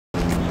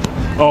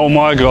Oh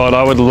my God,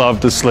 I would love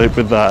to sleep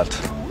with that.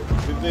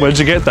 Where'd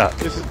you get that?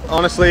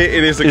 Honestly,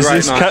 it is a great Is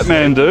this night's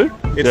Kathmandu?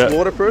 sleep. It's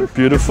waterproof.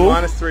 Beautiful.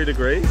 It's -3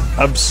 degrees.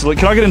 Absolutely.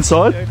 Can I get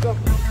inside? Yeah, go.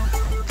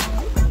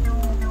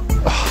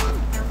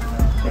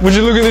 Would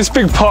you look at this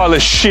big pile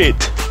of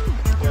shit?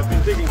 Yeah, I've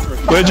been digging for a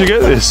Where'd you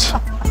get this?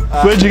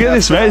 Where'd you get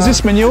this, man? Is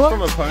this manure?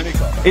 From a pony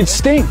club. It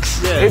stinks.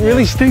 Yeah, it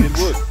really stinks.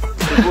 It would.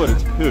 It would.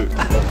 It's poo.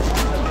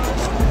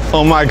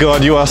 Oh my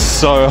God, you are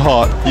so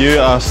hot. You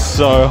are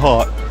so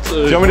hot.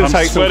 Dude, do you want me to I'm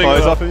take some sweating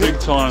clothes it up off of you? big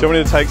time. Do you want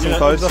me to take some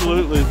clothes off?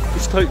 Absolutely.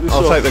 Just take this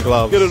I'll off. take the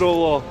gloves. Get it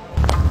all off.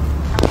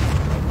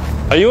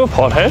 Are you a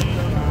pothead?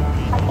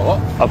 What?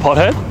 A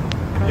pothead?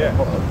 Yeah.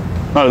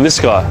 No, this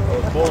guy. I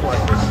was born like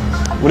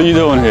this. What are you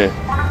doing here?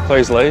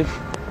 Please leave.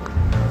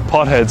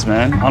 Potheads,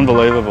 man.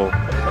 Unbelievable.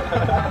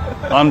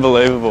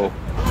 Unbelievable.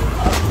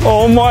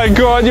 Oh my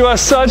God, you are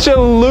such a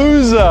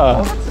loser.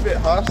 It's a bit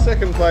harsh.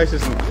 Second place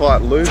isn't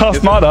quite losing.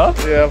 Tough mudder?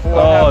 Yeah, well,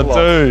 I Oh, have lost.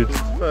 dude.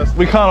 First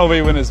We can't all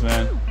be winners,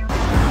 man.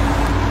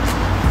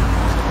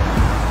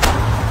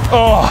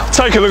 Oh,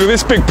 take a look at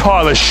this big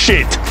pile of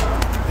shit.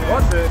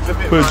 Yeah, it's a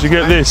bit Where'd you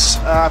get this?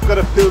 I've got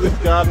to fill this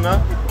garden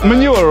up.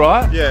 Manure,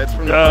 right? Yeah, it's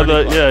from the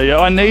pony club. yeah.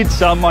 I need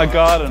some in my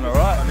garden, all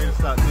right? I need to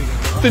start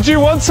digging. Did you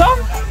want some?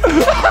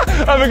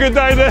 Have a good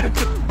day then.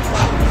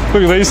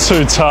 Look at these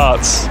two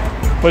tarts.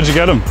 Where'd you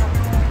get them?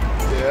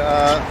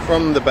 Yeah,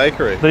 from the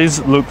bakery. These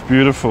look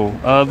beautiful.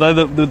 Are they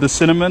the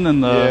cinnamon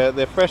and the... Yeah,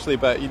 they're freshly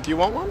baked. Do you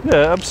want one?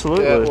 Yeah,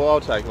 absolutely. Yeah, well, I'll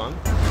take one.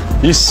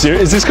 You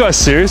serious? Is this guy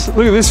serious?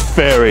 Look at this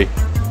fairy.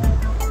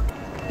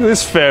 Look at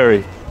this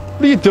fairy.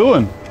 What are you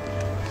doing?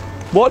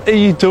 What are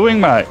you doing,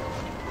 mate?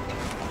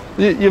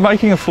 You're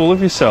making a fool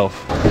of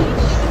yourself.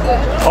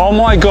 Oh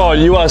my God,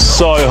 you are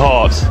so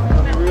hot.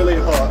 Really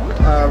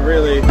hot.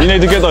 Really. You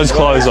need to get those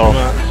clothes off.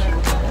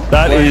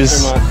 That Way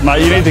is, too much.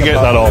 mate, you need to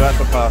get that You're off.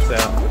 about to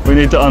pass out. We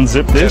need to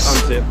unzip this.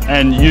 Yeah, unzip.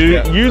 And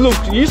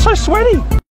you're so sweaty.